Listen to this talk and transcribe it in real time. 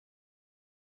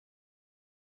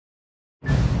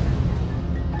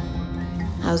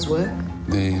How's work?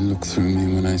 They look through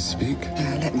me when I speak.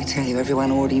 Let me tell you,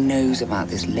 everyone already knows about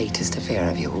this latest affair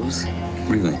of yours.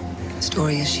 Really? The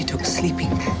story is she took sleeping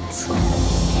pills.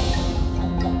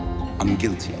 I'm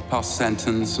guilty. Pass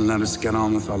sentence and let us get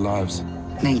on with our lives.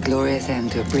 An inglorious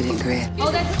end to a brilliant career.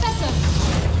 Oh, there, Professor!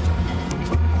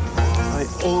 I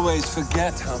always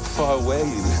forget how far away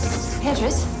you live.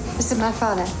 Beatrice, this is my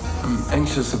father. I'm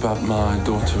anxious about my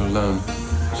daughter alone,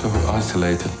 so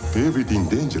isolated. Everything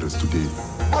dangerous today.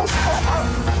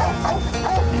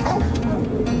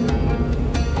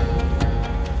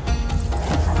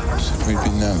 Should we be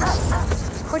nice?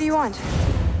 What do you want?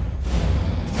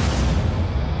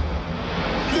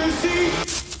 Lucy!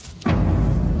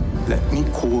 Let me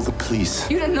call the police.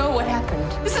 You don't know what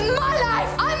happened. This is my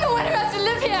life! I'm the one who has to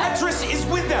live here! Actress is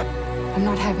with them! I'm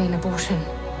not having an abortion.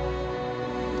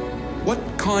 What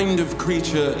kind of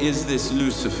creature is this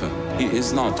Lucifer? He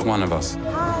is not one of us.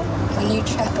 When you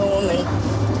trap a woman,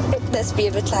 it must be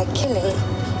a bit like killing.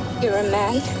 You're a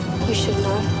man. You should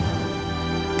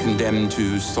know. Condemned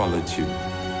to solitude.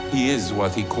 He is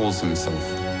what he calls himself,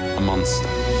 a monster.